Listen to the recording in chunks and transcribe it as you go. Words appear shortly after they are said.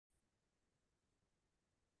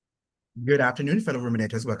Good afternoon, fellow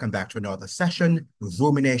ruminators. Welcome back to another session,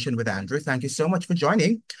 Rumination with Andrew. Thank you so much for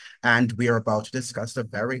joining. And we are about to discuss a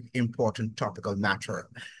very important topical matter.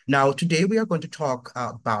 Now, today we are going to talk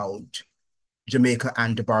about Jamaica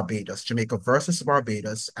and Barbados, Jamaica versus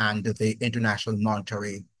Barbados, and the International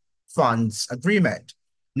Monetary Fund's agreement.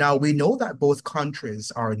 Now, we know that both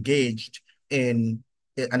countries are engaged in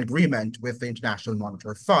an agreement with the International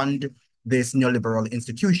Monetary Fund, this neoliberal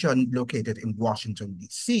institution located in Washington,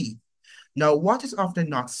 D.C. Now, what is often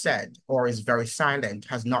not said or is very silent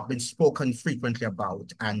has not been spoken frequently about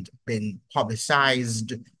and been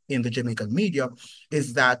publicized in the Jamaican media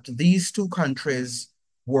is that these two countries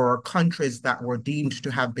were countries that were deemed to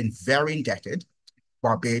have been very indebted.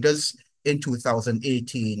 Barbados in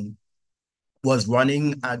 2018 was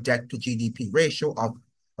running a debt to GDP ratio of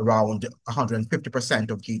around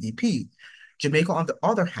 150% of GDP. Jamaica, on the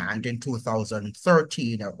other hand, in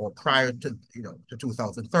 2013 or prior to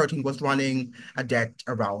 2013, was running a debt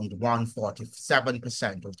around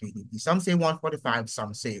 147% of GDP. Some say 145,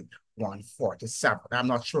 some say 147. I'm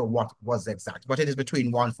not sure what was exact, but it is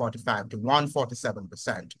between 145 to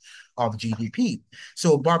 147% of GDP.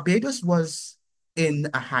 So Barbados was in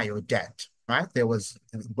a higher debt. Right?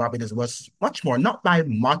 Barbados was much more, not by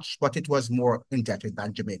much, but it was more indebted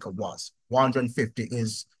than Jamaica was. 150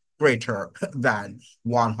 is greater than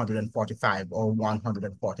 145 or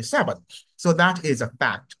 147. So that is a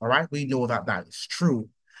fact, all right? We know that that is true.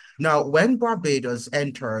 Now, when Barbados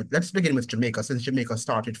entered, let's begin with Jamaica, since Jamaica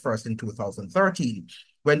started first in 2013.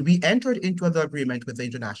 When we entered into the agreement with the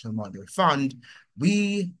International Monetary Fund,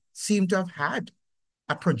 we seem to have had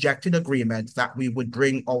a projected agreement that we would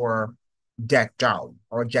bring our debt down,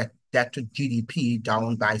 or debt to GDP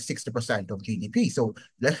down by 60% of GDP. So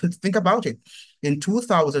let's think about it. In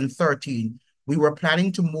 2013, we were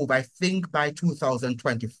planning to move, I think by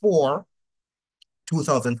 2024,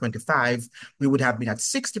 2025, we would have been at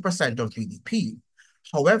 60% of GDP.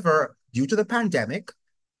 However, due to the pandemic,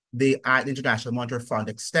 the International Monetary Fund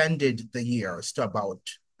extended the years to about,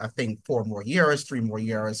 I think, 4 more years, 3 more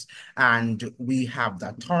years, and we have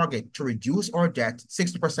that target to reduce our debt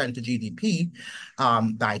 60% to GDP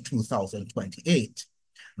by 2028.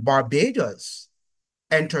 Barbados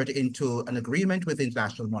entered into an agreement with the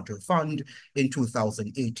International Monetary Fund in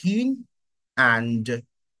 2018, and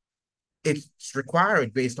it's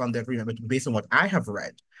required based on the agreement, based on what I have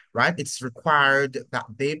read, right? It's required that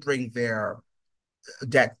they bring their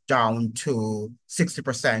debt down to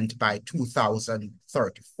 60% by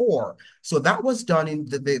 2034. So that was done in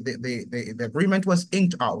the agreement was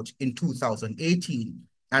inked out in 2018,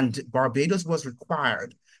 and Barbados was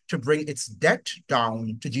required to bring its debt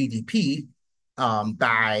down to GDP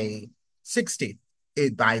by 60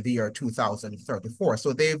 by the year 2034.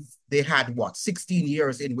 So they had what, 16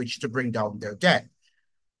 years in which to bring down their debt.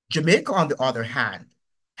 Jamaica, on the other hand,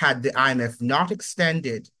 had the IMF not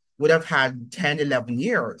extended, would have had 10, 11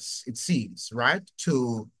 years, it seems, right,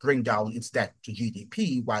 to bring down its debt to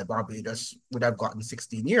GDP, while Barbados would have gotten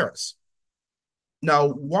 16 years. Now,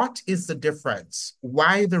 what is the difference?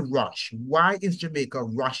 Why the rush? Why is Jamaica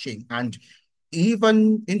rushing? And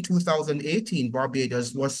even in 2018,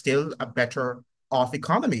 Barbados was still a better off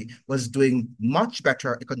economy, was doing much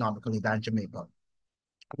better economically than Jamaica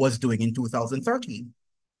was doing in 2013.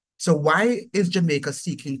 So why is Jamaica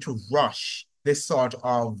seeking to rush this sort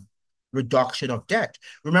of reduction of debt?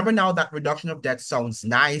 Remember now that reduction of debt sounds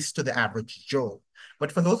nice to the average Joe.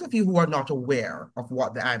 But for those of you who are not aware of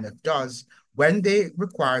what the IMF does, when they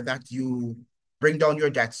require that you bring down your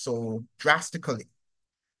debt so drastically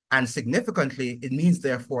and significantly, it means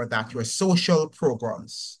therefore that your social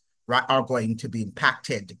programs, right, are going to be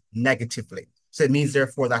impacted negatively. So it means,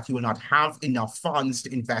 therefore, that you will not have enough funds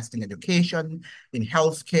to invest in education, in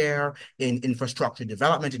healthcare, in infrastructure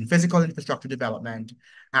development, in physical infrastructure development,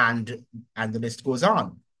 and the list goes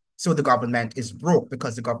on. So the government is broke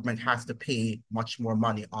because the government has to pay much more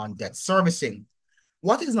money on debt servicing.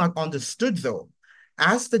 What is not understood, though,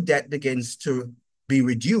 as the debt begins to be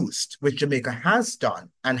reduced, which Jamaica has done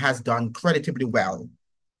and has done creditably well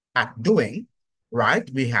at doing, right?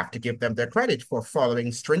 We have to give them their credit for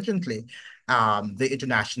following stringently the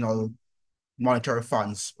International Monetary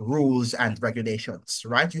Fund's rules and regulations,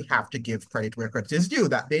 right? You have to give credit where credit is due,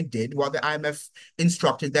 that they did what the IMF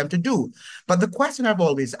instructed them to do. But the question I've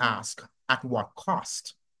always asked, at what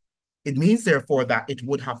cost? It means, therefore, that it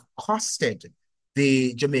would have costed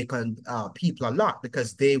the Jamaican people a lot,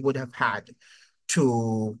 because they would have had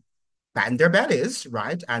to band their bellies,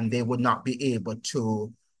 right? And they would not be able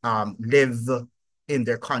to live in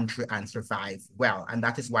their country and survive well. And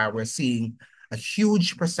that is why we're seeing a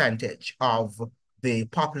huge percentage of the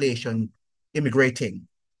population immigrating,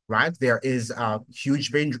 right? There is a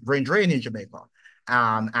huge brain drain in Jamaica.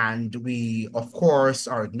 And we, of course,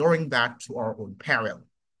 are ignoring that to our own peril.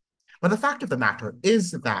 But the fact of the matter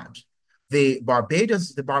is that the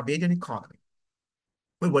Barbadian economy,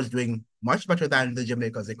 it was doing much better than the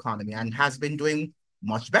Jamaica's economy and has been doing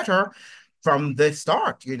much better from the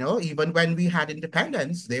start. Even when we had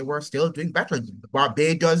independence, they were still doing better.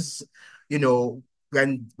 Barbados, you know,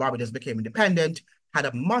 when Barbados became independent, had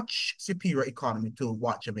a much superior economy to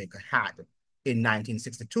what Jamaica had in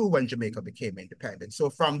 1962 when Jamaica became independent. So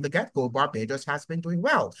from the get-go, Barbados has been doing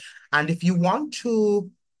well. And if you want to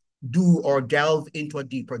do or delve into a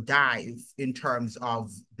deeper dive in terms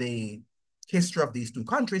of the history of these two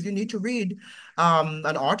countries, you need to read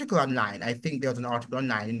an article online. I think there's an article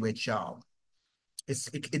online in which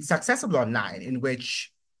it's accessible online, in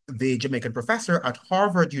which the Jamaican professor at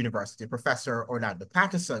Harvard University, Professor Orlando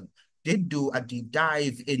Patterson, did do a deep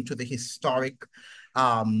dive into the historic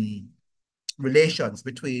relations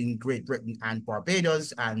between Great Britain and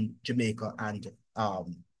Barbados and Jamaica and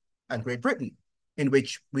Great Britain, in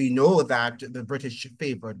which we know that the British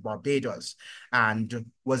favored Barbados and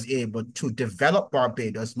was able to develop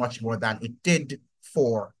Barbados much more than it did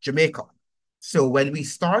for Jamaica. So when we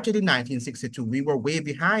started in 1962, we were way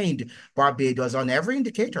behind Barbados on every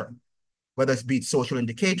indicator, whether it's be social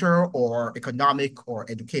indicator or economic or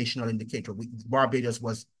educational indicator. Barbados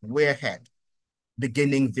was way ahead,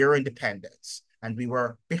 beginning their independence. And we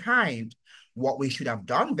were behind what we should have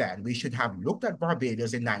done then. We should have looked at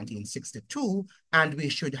Barbados in 1962, and we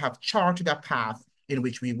should have charted a path in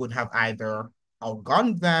which we would have either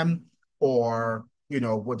outgunned them or,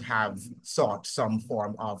 would have sought some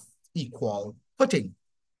form of equal footing.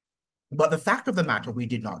 But the fact of the matter, we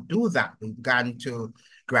did not do that. We began to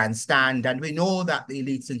grandstand, and we know that the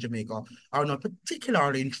elites in Jamaica are not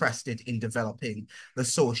particularly interested in developing the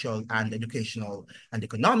social and educational and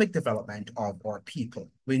economic development of our people.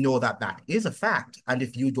 We know that that is a fact. And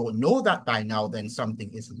if you don't know that by now, then something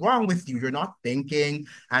is wrong with you. You're not thinking,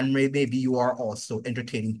 and maybe you are also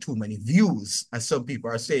entertaining too many views. As some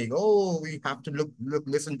people are saying, oh, we have to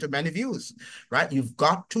listen to many views, right? You've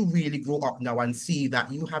got to really grow up now and see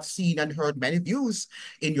that you have seen and heard many views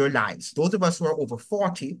in your lives. Those of us who are over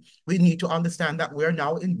 40, we need to understand that we're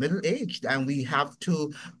now in middle age and we have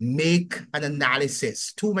to make an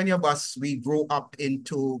analysis. Too many of us, we grow up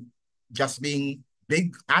into just being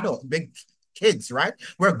big kids, right?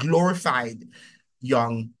 We're glorified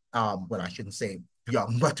young, well, I shouldn't say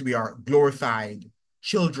young, but we are glorified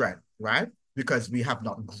children, right? Because we have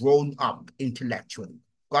not grown up intellectually.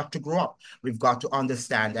 Got to grow up. We've got to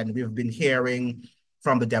understand, and we've been hearing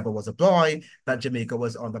from The Devil Was a Boy that Jamaica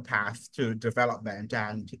was on the path to development,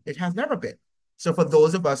 and it has never been. So for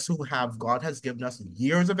those of us who have, God has given us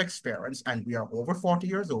years of experience, and we are over 40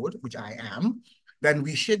 years old, which I am, then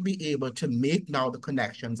we should be able to make now the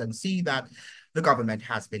connections and see that the government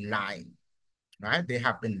has been lying, right? They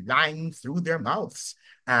have been lying through their mouths,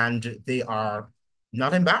 and they are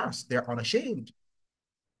not embarrassed. They're unashamed.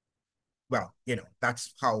 Well,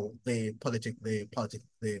 that's how the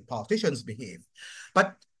politicians behave.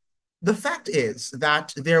 But the fact is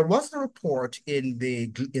that there was a report in the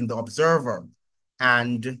Observer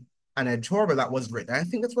and an editorial that was written. I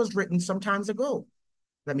think this was written some times ago.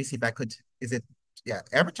 Let me see if I could, yeah,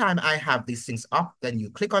 every time I have these things up, then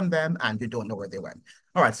you click on them and you don't know where they went.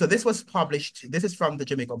 All right, so this was published, this is from the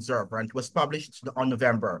Jamaica Observer, and it was published on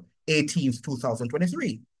November 18th,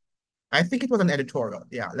 2023. I think it was an editorial.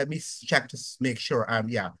 Yeah, let me check to make sure.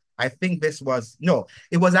 Yeah, I think this was, no,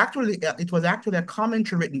 it was actually a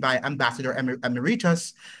commentary written by Ambassador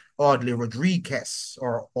Emeritus Audley Rodriguez,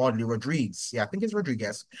 or Audley Rodriguez. Yeah, I think it's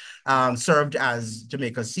Rodriguez, served as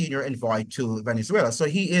Jamaica's senior envoy to Venezuela. So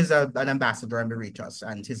he is an ambassador emeritus,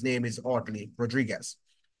 and his name is Audley Rodriguez.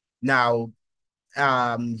 Now,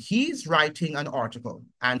 he's writing an article,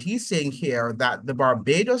 and he's saying here that the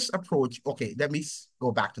Barbados approach, okay, let me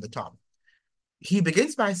go back to the top. He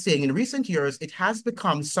begins by saying, in recent years, it has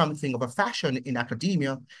become something of a fashion in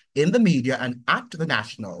academia, in the media, and at the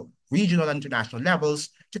national, regional, and international levels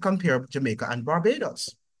to compare Jamaica and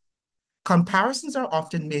Barbados. Comparisons are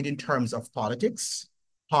often made in terms of politics,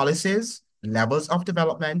 policies, levels of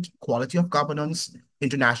development, quality of governance,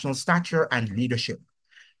 international stature, and leadership.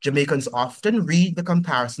 Jamaicans often read the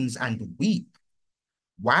comparisons and weep.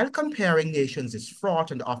 While comparing nations is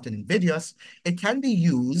fraught and often invidious, it can be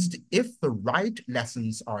used if the right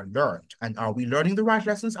lessons are learned. And are we learning the right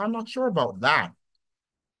lessons? I'm not sure about that.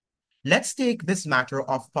 Let's take this matter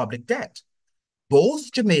of public debt.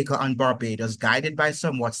 Both Jamaica and Barbados, guided by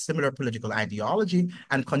somewhat similar political ideology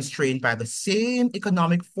and constrained by the same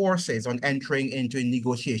economic forces on entering into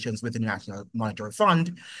negotiations with the National Monetary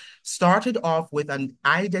Fund, started off with an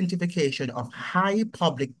identification of high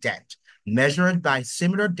public debt measured by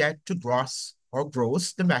similar debt to gross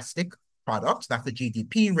domestic product, that's the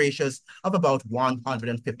GDP ratios of about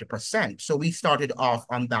 150%. So we started off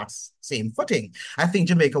on that same footing. I think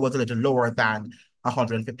Jamaica was a little lower than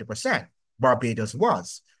 150%. Barbados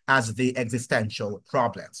was as the existential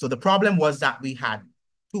problem. So the problem was that we had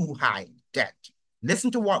too high debt. Listen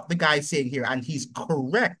to what the guy's saying here, and he's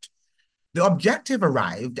correct. The objective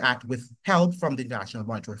arrived at with help from the National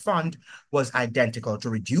Monetary Fund was identical to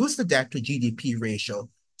reduce the debt to GDP ratio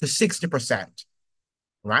to 60%,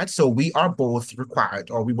 right? So we are both required,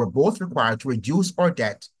 or we were both required to reduce our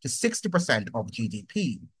debt to 60% of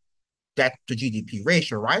GDP, debt to GDP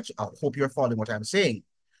ratio, right? I hope you're following what I'm saying.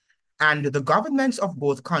 And the governments of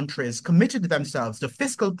both countries committed themselves to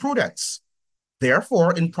fiscal prudence.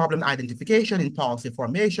 Therefore, in problem identification, in policy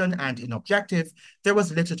formation, and in objective, there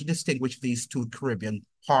was little to distinguish these two Caribbean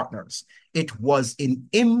partners. It was in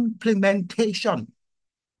implementation.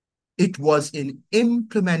 It was in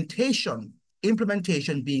implementation,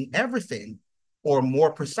 implementation being everything, or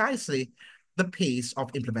more precisely, the pace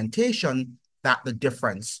of implementation that the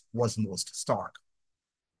difference was most stark.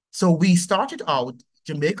 So we started out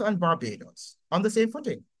Jamaica and Barbados on the same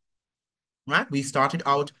footing, right? We started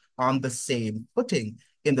out on the same footing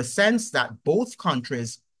in the sense that both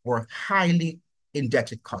countries were highly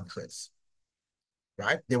indebted countries,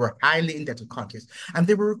 right? They were highly indebted countries, and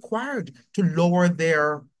they were required to lower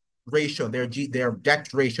their ratio, their debt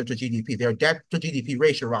ratio to GDP, their debt to GDP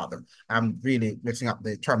ratio, rather. I'm really mixing up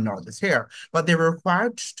the terminologies here, but they were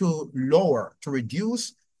required to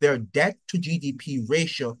reduce their debt to GDP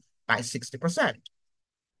ratio by 60%.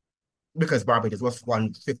 Because Barbados was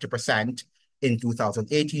 150% in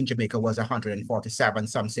 2018, Jamaica was 147,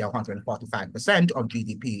 some say 145% of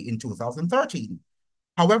GDP in 2013.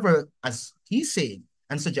 However, as he's saying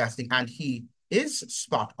and suggesting, and he is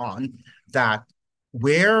spot on, that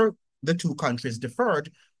where the two countries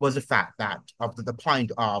differed was the fact that of the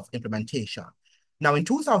point of implementation. Now, in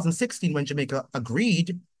 2016, when Jamaica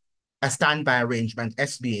agreed a standby arrangement,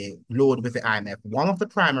 SBA, loan with the IMF, one of the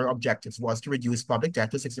primary objectives was to reduce public debt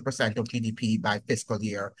to 60% of GDP by fiscal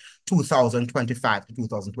year 2025 to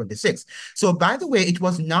 2026. So, by the way, it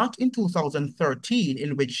was not in 2013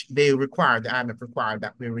 in which the IMF required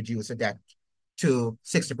that we reduce the debt to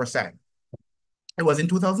 60%. It was in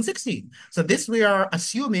 2016. So this we are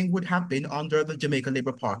assuming would have been under the Jamaican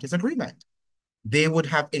Labour Party's agreement. They would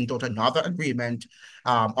have inked out another agreement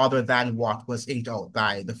other than what was inked out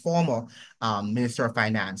by the former Minister of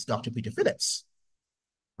Finance, Dr. Peter Phillips,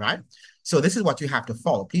 right? So this is what you have to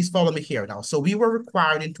follow. Please follow me here now. So we were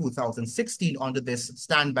required in 2016 under this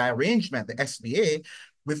standby arrangement, the SBA,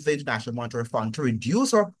 with the International Monetary Fund to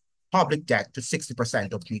reduce our public debt to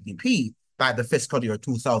 60% of GDP by the fiscal year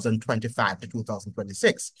 2025 to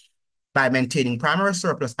 2026 by maintaining primary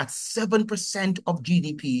surplus at 7% of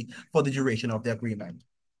GDP for the duration of the agreement.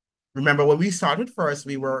 Remember, when we started first,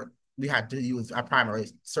 we had to use a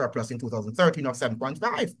primary surplus in 2013 of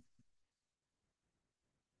 7.5.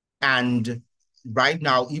 And right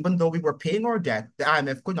now, even though we were paying our debt, the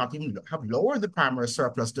IMF could not even have lowered the primary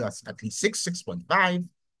surplus to us at least 6.5,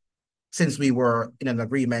 since we were in an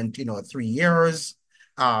agreement, 3 years,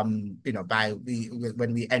 when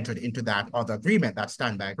we entered into that other agreement, that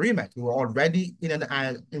standby agreement. We were already in an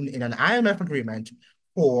IMF agreement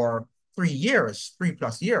for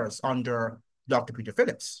 3+ years under Dr. Peter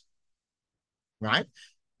Phillips, right?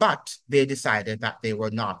 But they decided that they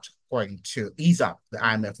were not going to ease up. The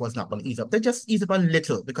IMF was not going to ease up. They just eased up a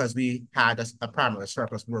little because we had a primary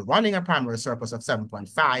surplus. We were running a primary surplus of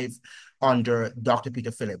 7.5 under Dr.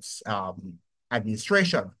 Peter Phillips'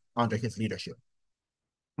 administration, under his leadership.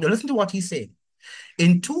 Now listen to what he's saying.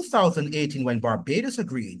 In 2018, when Barbados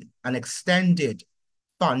agreed an extended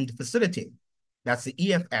fund facility, that's the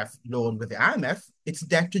EFF loan with the IMF, its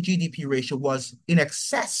debt to GDP ratio was in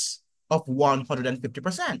excess of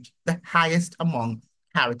 150%, the highest among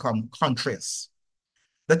CARICOM countries.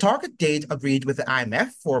 The target date agreed with the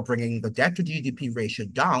IMF for bringing the debt to GDP ratio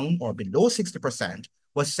down or below 60%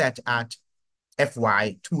 was set at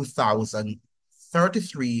FY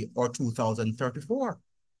 2033 or 2034.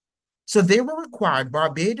 So they were required,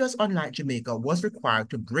 Barbados, unlike Jamaica, was required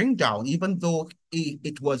to bring down, even though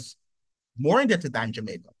it was more indebted than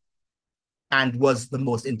Jamaica and was the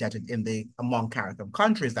most indebted among CARICOM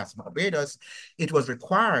countries, that's Barbados, it was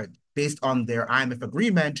required, based on their IMF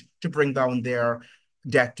agreement, to bring down their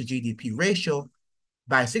debt to GDP ratio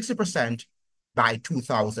by 60% by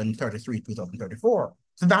 2033, 2034.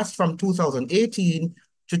 So that's from 2018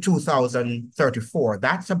 to 2034.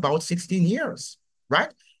 That's about 16 years,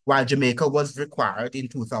 right? While Jamaica was required in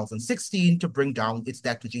 2016 to bring down its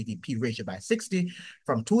debt to GDP ratio by 60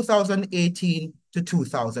 from 2018 to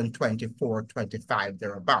 2024, 25,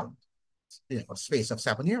 thereabout, a space of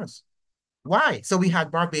 7 years. Why? So we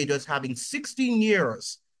had Barbados having 16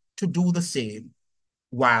 years to do the same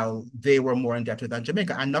while they were more indebted than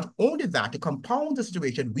Jamaica. And not only that, to compound the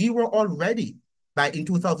situation, in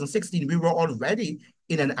 2016, we were already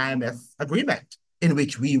in an IMF agreement in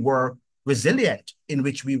which we were resilient, in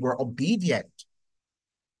which we were obedient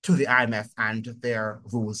to the IMF and their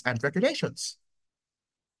rules and regulations.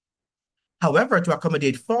 However, to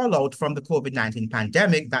accommodate fallout from the COVID-19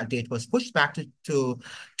 pandemic, that date was pushed back to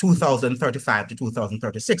 2035 to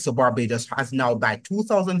 2036. So Barbados has now by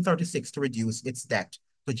 2036 to reduce its debt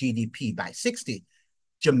to GDP by 60.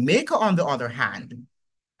 Jamaica, on the other hand,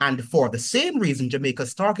 and for the same reason,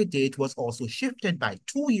 Jamaica's target date was also shifted by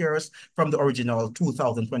 2 years from the original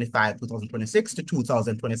 2025, 2026 to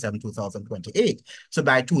 2027, 2028. So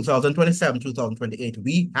by 2027, 2028,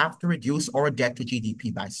 we have to reduce our debt to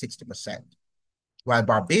GDP by 60%, while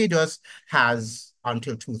Barbados has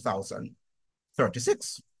until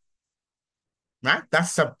 2036, right?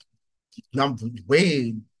 That's a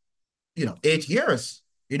way, 8 years.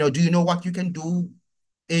 Do you know what you can do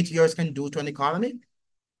 8 years can do to an economy?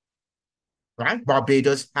 Right?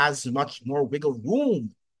 Barbados has much more wiggle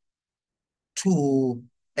room to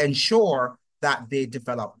ensure that they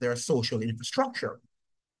develop their social infrastructure,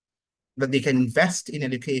 that they can invest in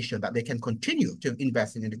education, that they can continue to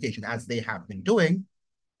invest in education as they have been doing,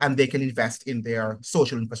 and they can invest in their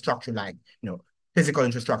social infrastructure, like, physical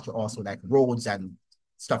infrastructure also, like roads and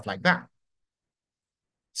stuff like that.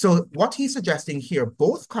 So what he's suggesting here,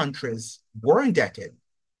 both countries were indebted.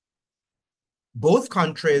 Both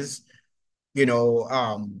countries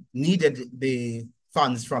needed the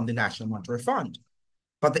funds from the National Monetary Fund.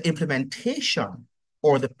 But the implementation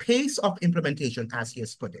or the pace of implementation, as he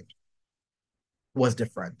has put it, was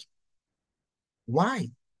different. Why?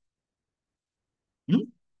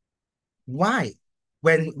 Why?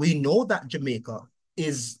 When we know that Jamaica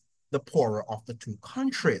is the poorer of the two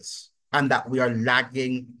countries and that we are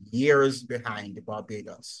lagging years behind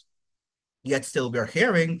Barbados. Yet still we're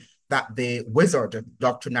hearing that the wizard,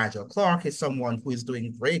 Dr. Nigel Clark, is someone who is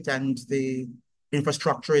doing great and the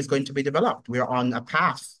infrastructure is going to be developed. We're on a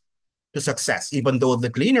path to success, even though the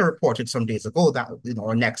Gleaner reported some days ago that,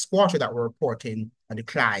 or next quarter, that we're reporting a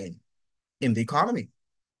decline in the economy,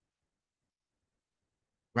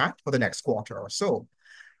 right? For the next quarter or so.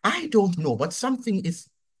 I don't know, but something is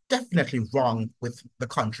definitely wrong with the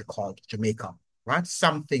country called Jamaica, right?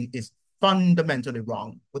 Something is fundamentally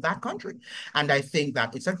wrong with that country. And I think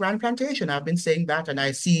that it's a grand plantation. I've been saying that, and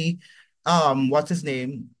I see, what's his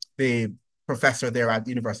name? The professor there at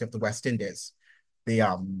the University of the West Indies.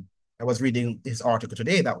 I was reading his article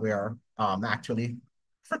today that we are actually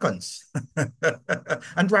Africans,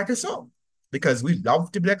 and rightly so, because we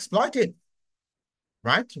love to be exploited,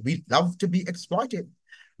 right? We love to be exploited.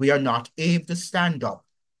 We are not able to stand up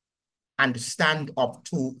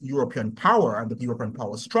to European power and the European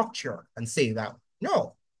power structure and say that,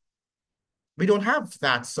 no, we don't have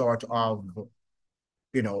that sort of,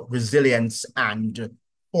 resilience and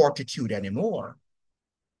fortitude anymore.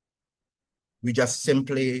 We just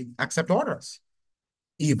simply accept orders,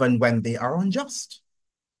 even when they are unjust,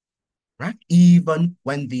 right? Even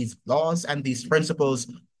when these laws and these principles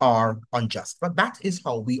are unjust. But that is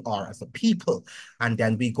how we are as a people. And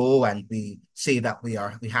then we go and we say that we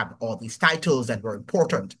have all these titles and we're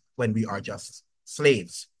important when we are just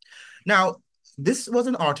slaves. Now, this was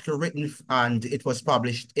an article written and it was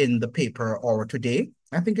published in the paper Our Today.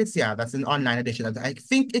 I think that's an online edition. I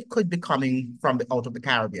think it could be coming from out of the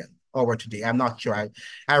Caribbean. Our Today. I'm not sure.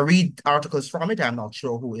 I read articles from it. I'm not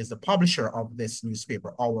sure who is the publisher of this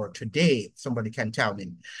newspaper, Our Today. Somebody can tell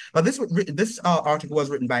me. But this article was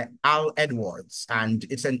written by Al Edwards, and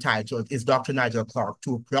it's entitled, "Is Dr. Nigel Clark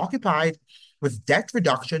too preoccupied with debt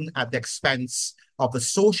reduction at the expense of the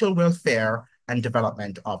social welfare and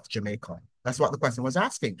development of Jamaica?" That's what the question was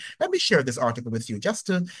asking. Let me share this article with you.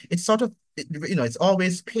 It's sort of, it's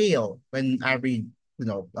always pale when I read,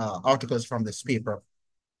 articles from this paper.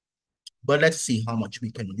 But let's see how much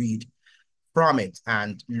we can read from it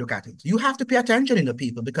and look at it. You have to pay attention in the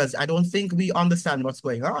people because I don't think we understand what's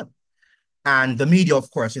going on. And the media,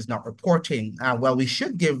 of course, is not reporting. Well, we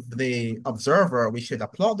should give the Observer, we should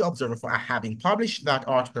applaud the Observer for having published that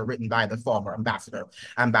article written by the former Ambassador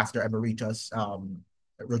Emeritus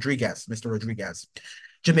Rodriguez, Mr. Rodriguez.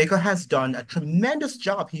 Jamaica has done a tremendous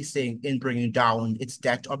job, he's saying, in bringing down its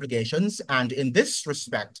debt obligations, and in this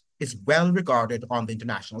respect, is well regarded on the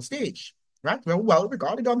international stage. Right? We're well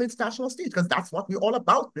regarded on the international stage because that's what we're all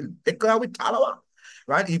about. Because with Talawa,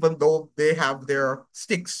 right? Even though they have their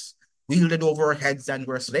sticks wielded over our heads and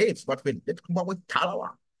we're slaves, but with Talawa.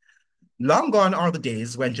 Long gone are the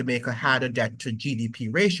days when Jamaica had a debt to GDP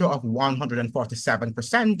ratio of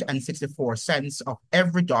 147% and 64 cents of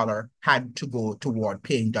every dollar had to go toward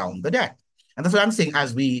paying down the debt. And that's what I'm saying.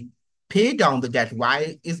 As we pay down the debt,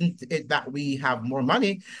 why isn't it that we have more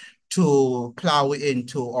money to plow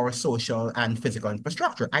into our social and physical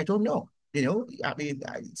infrastructure? I don't know. I mean,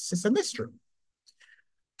 it's just a mystery.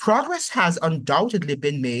 Progress has undoubtedly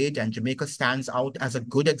been made, and Jamaica stands out as a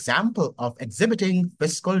good example of exhibiting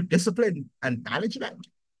fiscal discipline and management.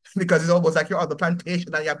 Because it's almost like you're on the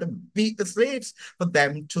plantation and you have to beat the slaves for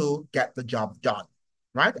them to get the job done,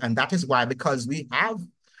 right? And that is why, because we have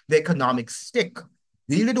the economic stick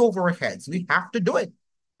wielded over our heads, we have to do it.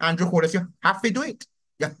 Andrew Hollis, you have to do it.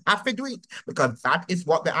 You have to do it because that is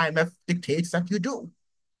what the IMF dictates that you do.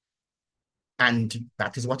 And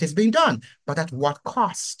that is what is being done. But at what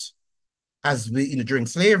cost? As during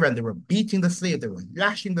slavery, and they were beating the slaves, they were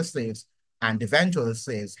lashing the slaves, and eventually the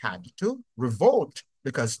slaves had to revolt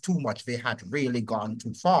because too much, they had really gone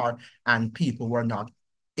too far, and people were not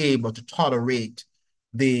able to tolerate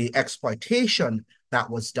the exploitation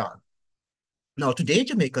that was done. Now, today,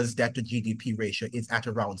 Jamaica's debt to GDP ratio is at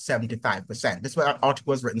around 75%. This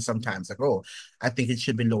article was written some time ago. I think it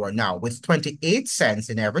should be lower now, with 28 cents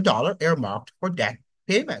in every dollar earmarked for debt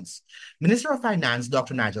payments. Minister of Finance,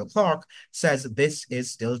 Dr. Nigel Clark, says this is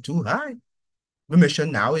still too high. The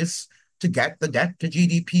mission now is to get the debt to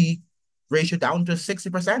GDP ratio down to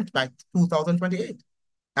 60% by 2028,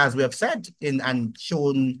 as we have said and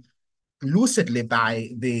shown lucidly by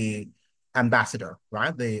the ambassador,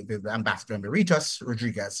 right? The ambassador emeritus,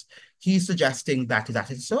 Rodriguez. He's suggesting that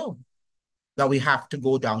is so, that we have to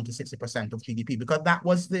go down to 60% of GDP because that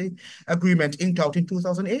was the agreement inked out in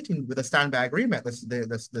 2018 with the standby agreement,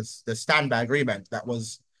 the standby agreement that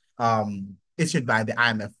was issued by the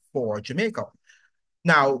IMF for Jamaica.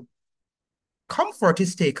 Now, comfort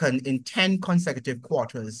is taken in 10 consecutive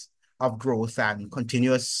quarters of growth and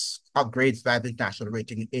continuous upgrades by the international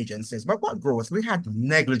rating agencies. But what growth? We had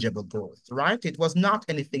negligible growth, right? It was not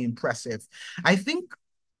anything impressive. I think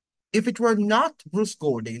if it were not Bruce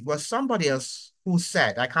Golding, it was somebody else who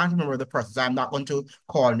said, I can't remember the person, so I'm not going to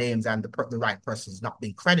call names and the right person is not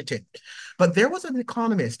being credited. But there was an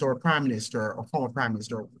economist or a prime minister or former prime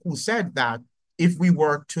minister who said that if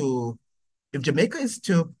Jamaica is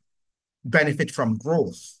to benefit from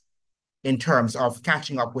growth in terms of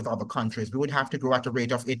catching up with other countries, we would have to grow at a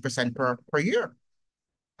rate of 8% per year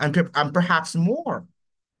and perhaps more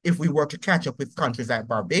if we were to catch up with countries like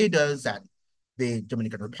Barbados and the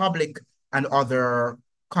Dominican Republic and other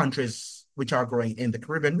countries which are growing in the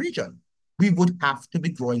Caribbean region. We would have to be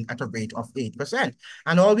growing at a rate of 8%.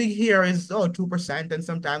 And all we hear is 2% and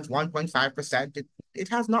sometimes 1.5%. It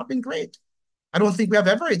has not been great. I don't think we have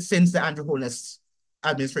ever, since the Andrew Holness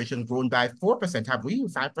administration, grown by 4%. Have we?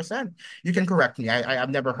 5%? You can correct me. I've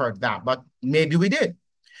never heard that, but maybe we did.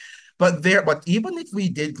 But even if we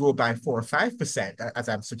did grow by 4 or 5%, as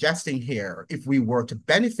I'm suggesting here, if we were to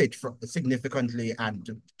benefit from significantly and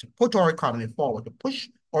to put our economy forward, to push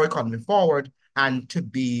our economy forward and to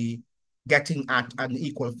be getting at an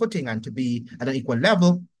equal footing and to be at an equal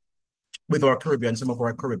level with some of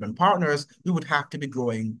our Caribbean partners, we would have to be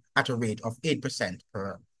growing at a rate of 8%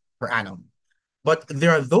 per annum. But there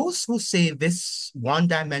are those who say this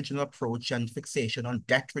one-dimensional approach and fixation on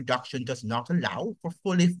debt reduction does not allow for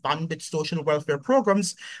fully funded social welfare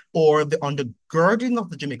programs or the undergirding of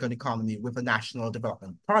the Jamaican economy with the national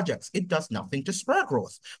development projects. It does nothing to spur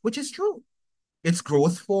growth, which is true. It's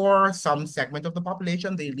growth for some segment of the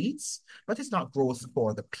population, the elites, but it's not growth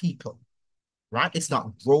for the people, right? It's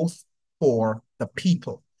not growth for the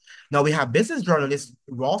people. Now, we have business journalist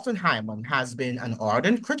Ralston Hyman has been an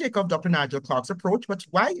ardent critic of Dr. Nigel Clark's approach, but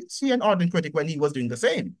why is he an ardent critic when he was doing the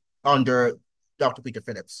same under Dr. Peter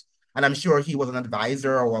Phillips? And I'm sure he was an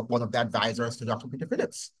advisor or one of the advisors to Dr. Peter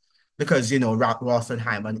Phillips because, Ralston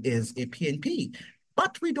Hyman is a PNP.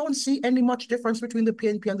 But we don't see any much difference between the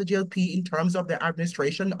PNP and the GLP in terms of the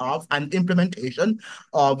administration of and implementation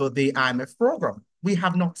of the IMF program. We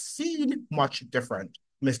have not seen much different,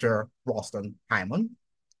 Mr. Ralston Hyman.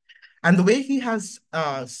 And the way he has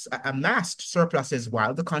amassed surpluses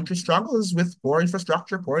while the country struggles with poor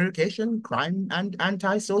infrastructure, poor education, crime, and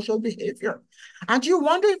antisocial behavior. And you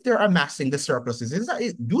wonder if they're amassing the surpluses.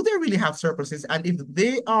 Do they really have surpluses? And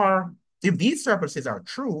if these surpluses are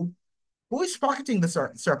true, Who is pocketing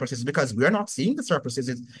the surpluses? Because we're not seeing the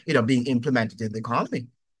surpluses, being implemented in the economy,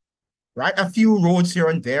 right? A few roads here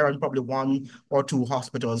and there, and probably one or two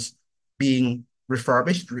hospitals being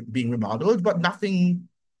refurbished, being remodeled, but nothing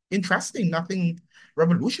interesting, nothing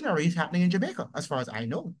revolutionary is happening in Jamaica, as far as I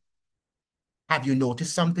know. Have you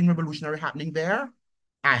noticed something revolutionary happening there?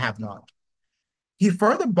 I have not. He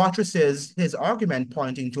further buttresses his argument,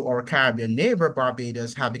 pointing to our Caribbean neighbor,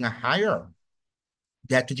 Barbados, having a higher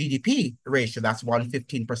debt to GDP ratio. That's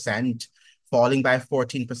 115%, falling by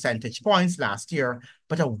 14 percentage points last year,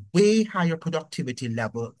 but a way higher productivity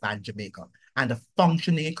level than Jamaica, and a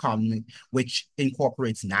functioning economy which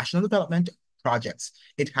incorporates national development projects.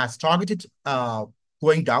 It has targeted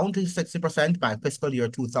going down to 60% by fiscal year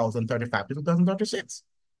 2035 to 2036.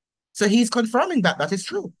 So he's confirming that that is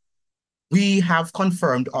true. We have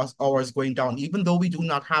confirmed ours going down, even though we do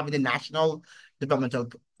not have any national developmental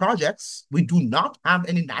projects. We do not have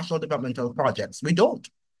any national developmental projects. We don't.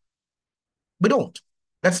 We don't.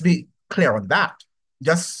 Let's be clear on that.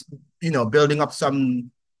 Just, building up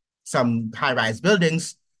some high-rise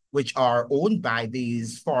buildings which are owned by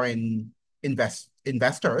these foreign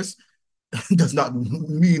investors does not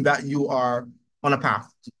mean that you are on a path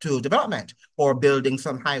to development, or building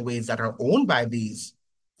some highways that are owned by these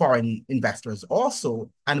foreign investors also,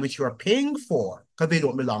 and which you are paying for because they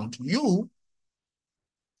don't belong to you,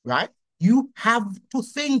 right? You have to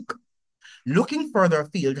think. Looking further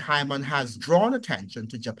afield, Hyman has drawn attention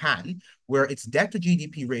to Japan, where its debt to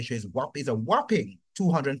GDP ratio is a whopping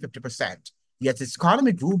 250%, yet its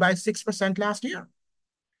economy grew by 6% last year.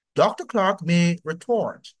 Dr. Clark may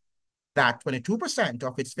retort that 22%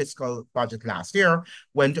 of its fiscal budget last year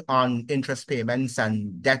went on interest payments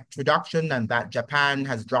and debt reduction, and that Japan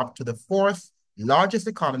has dropped to the fourth largest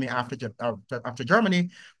economy after Germany,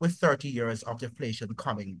 with 30 years of deflation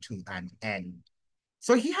coming to an end.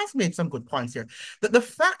 So he has made some good points here. The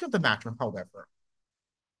fact of the matter, however,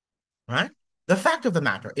 right? The fact of the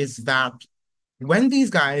matter is that when these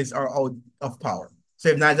guys are out of power, so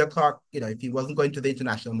if Nigel Clark, if he wasn't going to the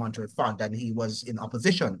International Monetary Fund and he was in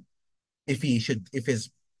opposition, if his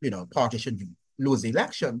party should lose the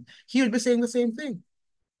election, he would be saying the same thing.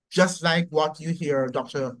 Just like what you hear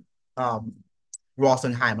Dr.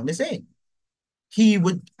 Rawson Hyman is saying. He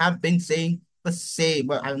would have been saying the same.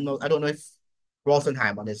 Well, I don't know if Rawson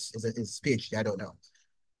Hyman is PhD, I don't know.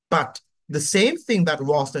 But the same thing that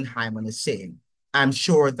Rawson Hyman is saying, I'm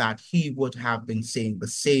sure that he would have been saying the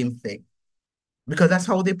same thing, because that's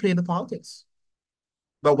how they play the politics.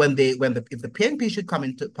 But if the PNP should come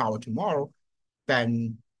into power tomorrow,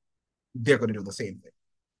 then they're going to do the same thing.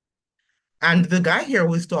 And the guy here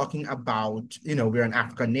was talking about, we're an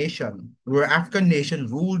African nation. We're an African nation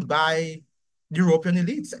ruled by European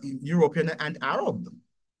elites, European and Arab,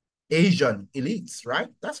 Asian elites, right?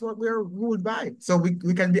 That's what we're ruled by. So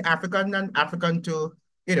we can be African and African to,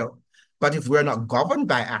 but if we're not governed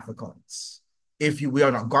by Africans, we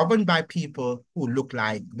are not governed by people who look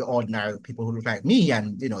like the ordinary people who look like me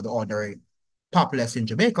and, the ordinary populace in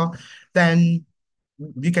Jamaica, then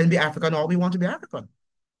we can be African or we want to be African.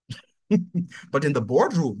 But in the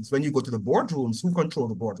boardrooms, when you go to the boardrooms, who control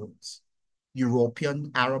the boardrooms?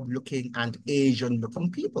 European, Arab-looking, and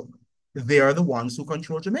Asian-looking people. They're the ones who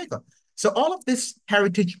control Jamaica. So all of this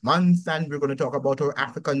Heritage Month, and we're going to talk about our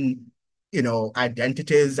African,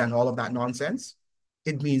 identities and all of that nonsense,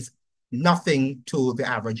 it means nothing to the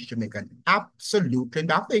average Jamaican. Absolutely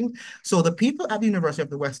nothing. So the people at the University of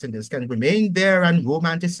the West Indies can remain there and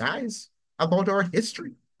romanticize about our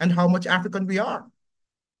history and how much African we are.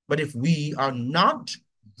 But if we are not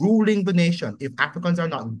ruling the nation, if Africans are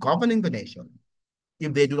not governing the nation,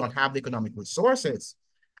 if they do not have the economic resources,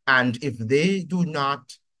 and if they do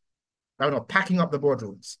not, packing up the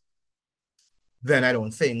boardrooms, then I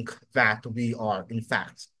don't think that we are, in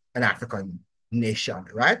fact, an African nation,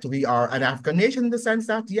 right? We are an African nation in the sense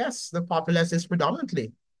that, yes, the populace is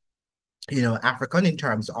predominantly, African in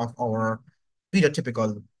terms of our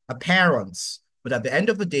phenotypical appearance. But at the end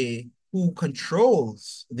of the day, who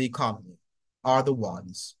controls the economy are the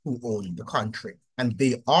ones who own the country. And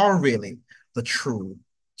they are really the true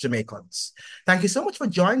Jamaicans. Thank you so much for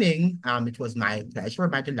joining. It was my pleasure,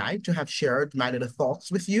 my delight to have shared my little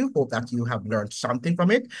thoughts with you. Hope that you have learned something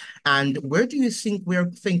from it. And where do you think we're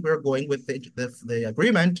going with the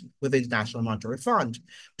agreement with the International Monetary Fund?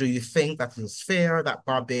 Do you think that it is fair that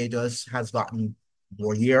Barbados has gotten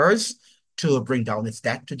more years to bring down its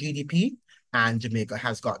debt to GDP? And Jamaica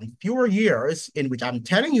has gotten fewer years, in which I'm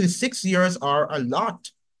telling you, 6 years are a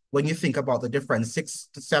lot when you think about the difference. 6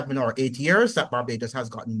 to 7 or 8 years that Barbados has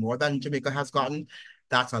gotten more than Jamaica has gotten.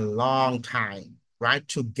 That's a long time. right,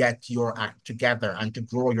 to get your act together and to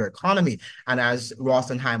grow your economy. And as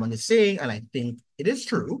Ross and Hyman is saying, and I think it is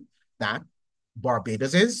true, that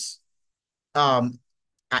Barbados' um,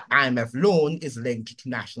 IMF loan is linked to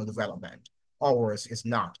national development. Ours is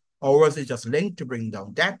not. Ours is just linked to bring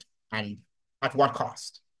down debt, and at what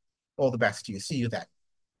cost? All the best to you. See you then.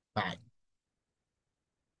 Bye.